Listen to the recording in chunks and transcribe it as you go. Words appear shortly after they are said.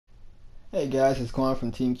Hey guys, it's Quan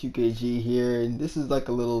from TeamQKG here, and this is like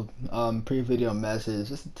a little pre-video message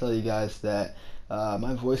just to tell you guys that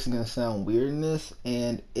my voice is gonna sound weird in this,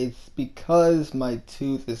 and it's because my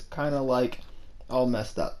tooth is kind of like all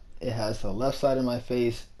messed up. It has the left side of my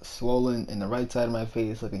face swollen and the right side of my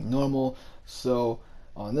face looking normal. So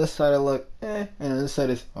on this side I look and on this side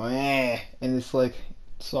it's and it's like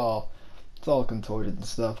it's all contorted and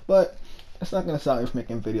stuff. But it's not gonna stop me from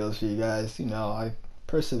making videos for you guys. You know, I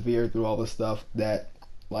persevere through all the stuff that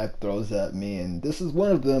life throws at me, and this is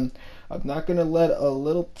one of them. I'm not gonna let a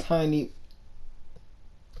little tiny,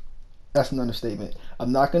 that's an understatement,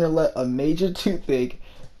 I'm not gonna let a major toothache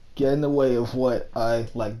get in the way of what I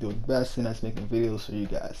like doing best, and that's making videos for you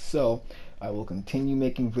guys. So I will continue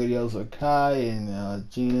making videos with Kai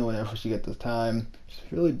and Gina whenever she gets the time.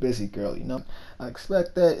 She's a really busy girl, you know. I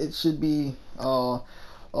expect that it should be all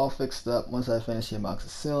fixed up once I finish the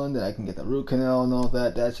amoxicillin, that I can get the root canal and all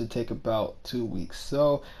that. That should take about 2 weeks.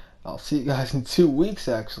 So I'll see you guys in 2 weeks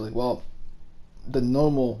actually. Well, the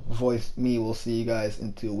normal voice me will see you guys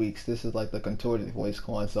in 2 weeks. This is like the contorted voice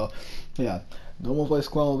Quan. So yeah, normal voice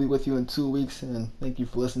Quan will be with you in 2 weeks, and thank you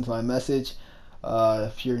for listening to my message.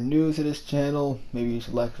 If you're new to this channel, maybe you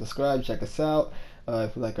should like, subscribe, check us out.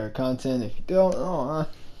 If you like our content. If you don't,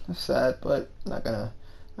 that's sad, but I'm not gonna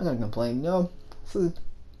complain. No,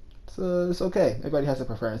 it's okay. Everybody has their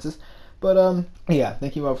preferences. But yeah,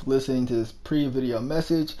 thank you all for listening to this pre-video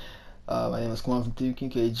message. My name is Quan from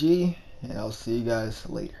TeamQKG, and I'll see you guys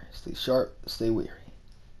later. Stay sharp, stay weary.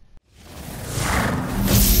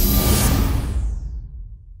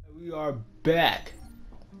 We are back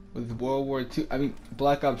with World War II. I mean,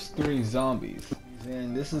 Black Ops 3 Zombies,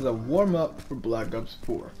 and this is a warm-up for Black Ops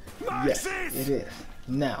 4. Yes, it is.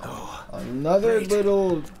 Now, another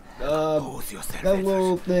little that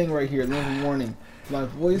little thing right here, little warning. My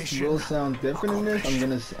voice will sound different in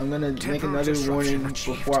this. I'm gonna make another warning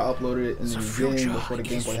before I upload it in the beginning, before the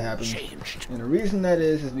gameplay happens. And the reason that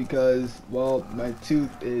is because, well, my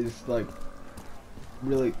tooth is like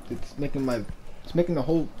really, it's making the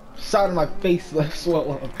whole side of my face like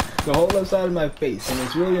swell up, the whole left side of my face, and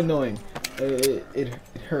it's really annoying. It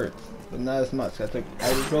hurts, but not as much. I took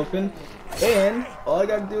ibuprofen. And all I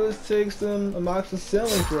gotta do is take some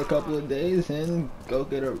amoxicillin for a couple of days and go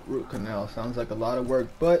get a root canal. Sounds like a lot of work,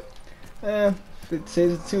 but if it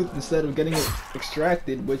saves the tooth instead of getting it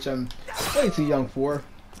extracted, which I'm way too young for.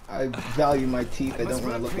 I value my teeth. I don't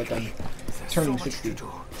want to look like I'm turning 60.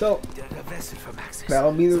 So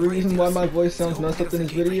that'll be the reason why my voice sounds messed up in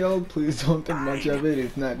this video. Please don't think much of it.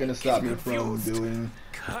 It's not gonna stop me from doing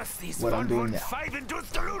what I'm doing now.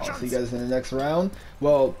 I'll see you guys in the next round.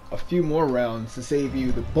 Well, a few more rounds to save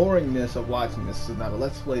you the boringness of watching this. So not a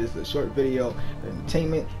let's play, this is a short video of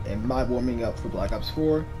entertainment and my warming up for Black Ops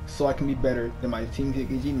 4, so I can be better than my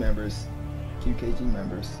TeamQKG members. QKG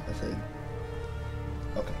members, I said.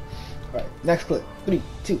 Okay. Alright, next clip. 3,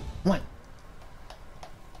 2, 1.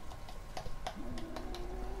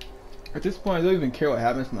 At this point, I don't even care what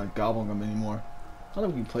happens to my gobble gum anymore. I don't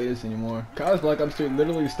think we can play this anymore. Kyle's Black Ops 3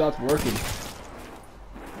 literally stopped working.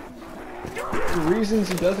 For reasons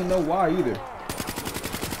he doesn't know why either.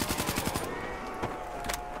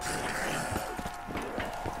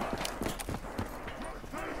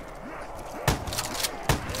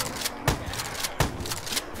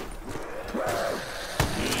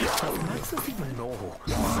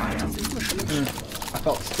 I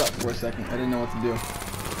felt stuck for a second. I didn't know what to do.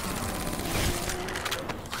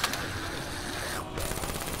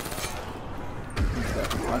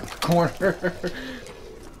 Corner.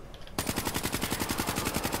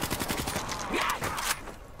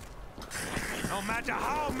 No matter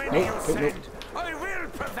how many you send, I will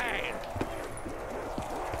prevail.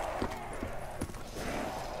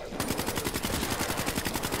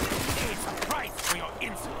 It's a price for your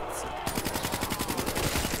insolence.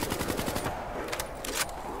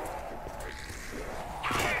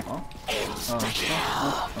 All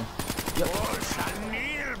shall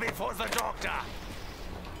kneel before the doctor.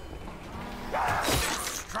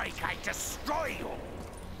 Strike, I destroy you.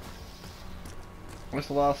 What's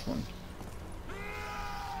the last one?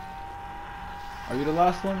 Are you the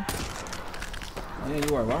last one? Oh yeah,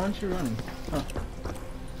 you are. Why aren't you running? Huh.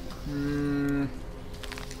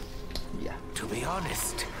 Yeah. To be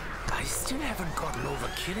honest, I still haven't gotten over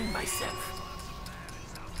killing myself.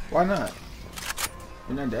 Why not?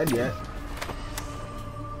 You're not dead yet.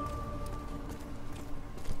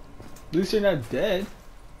 At least you're not dead.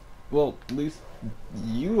 Well, at least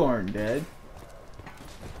you aren't dead.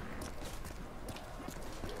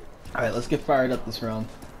 Alright, let's get fired up this round.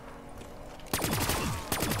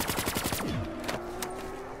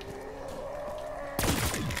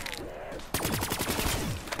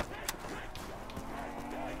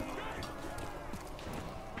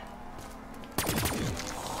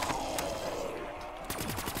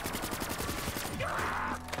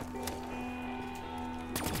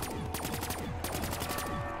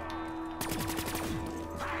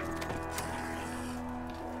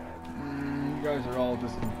 guys are all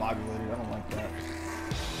discombobulated. I don't like that.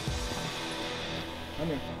 Come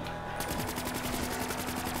here.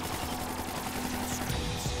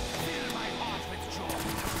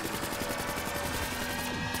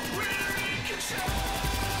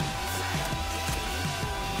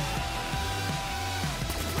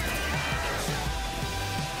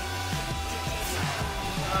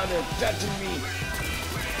 Ah, they're touching me.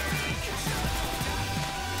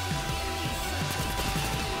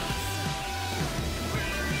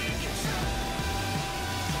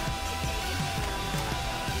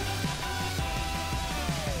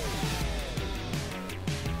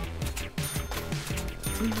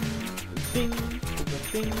 Ding, ding,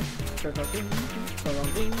 ding, ding,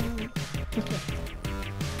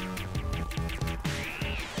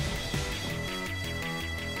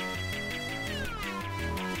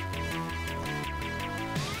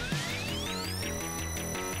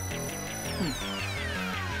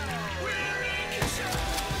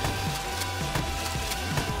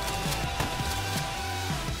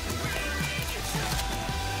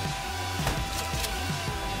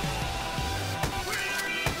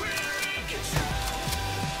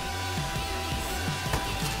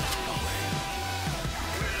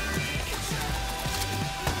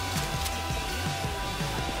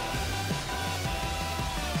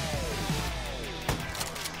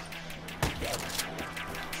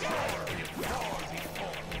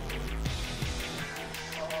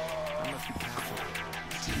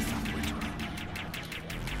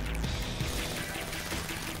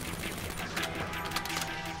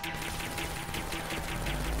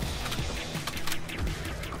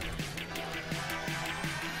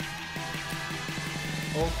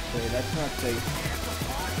 Okay, that's not safe.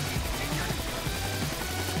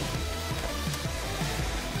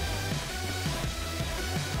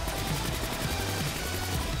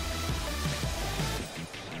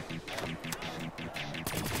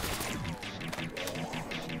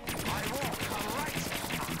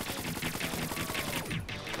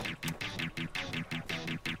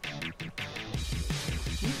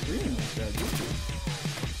 He's screaming like that, dude.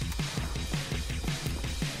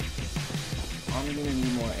 I'm gonna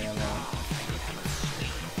need more ammo.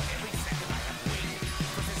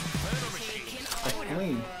 That's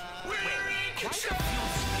clean.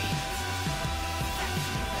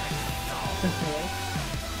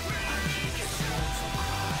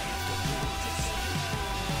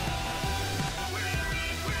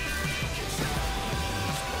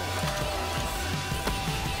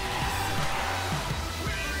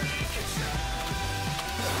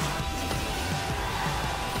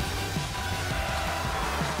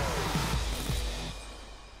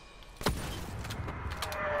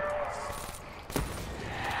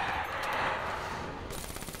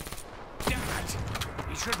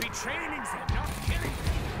 He should be training them, not killing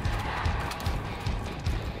them.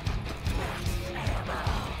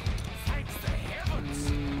 Thanks the heavens.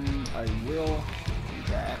 I will do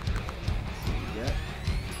that. Yeah.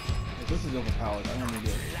 If this is overpowered, I don't need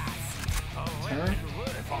it. Turn?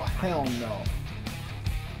 Oh, hell no.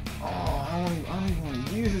 Oh, I don't even want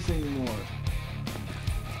to use this anymore.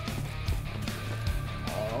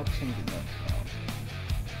 Oh, I'll change it next round.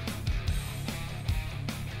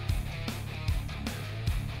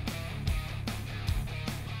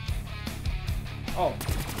 Oh.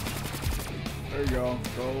 There you go.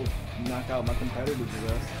 Go knock out my competitors with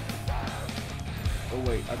this. Oh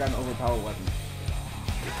wait, I got an overpowered weapon.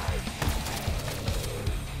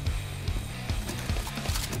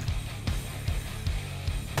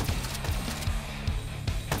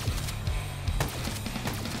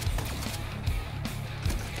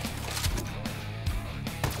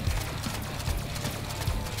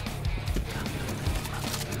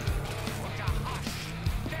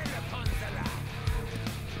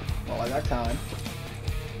 Well, I got time.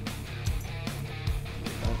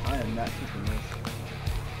 Oh, I am not keeping this.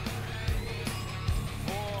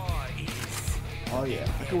 Oh yeah,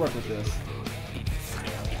 I can work with this.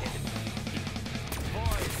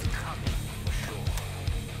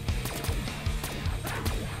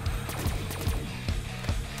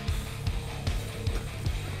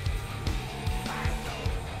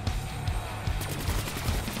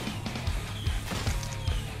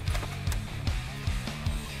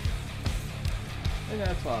 And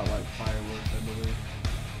that's why I like fireworks, I believe.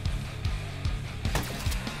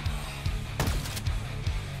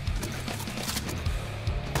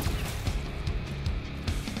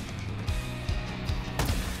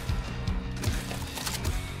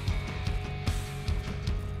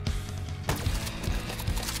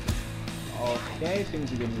 Okay,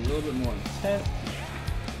 things are getting a little bit more intense.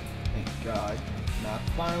 Thank God. Now I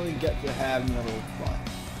finally get to have a little fun.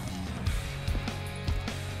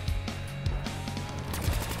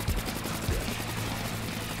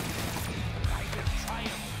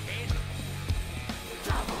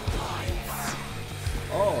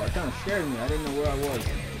 That kind of scared me. I didn't know where I was.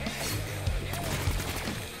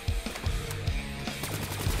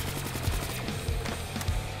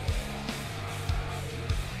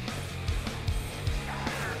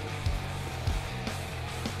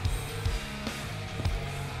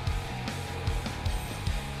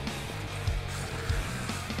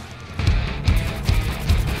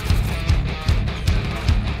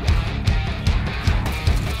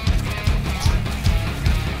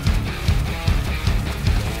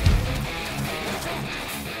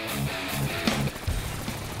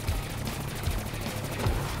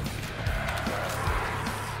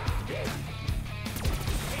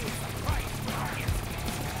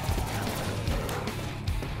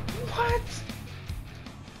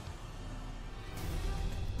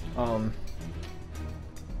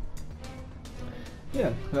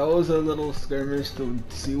 Yeah, that was a little skirmish to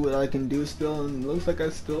see what I can do still, and it looks like I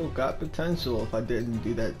still got potential. If I didn't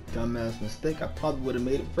do that dumbass mistake, I probably would have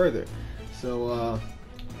made it further. So,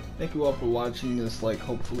 thank you all for watching this, like,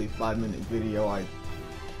 hopefully 5-minute video. I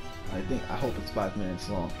hope it's 5 minutes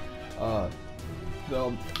long.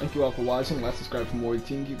 So, thank you all for watching. Like, subscribe for more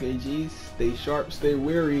TeamQKG. Stay sharp, stay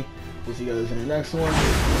weary. We'll see you guys in the next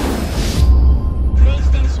one.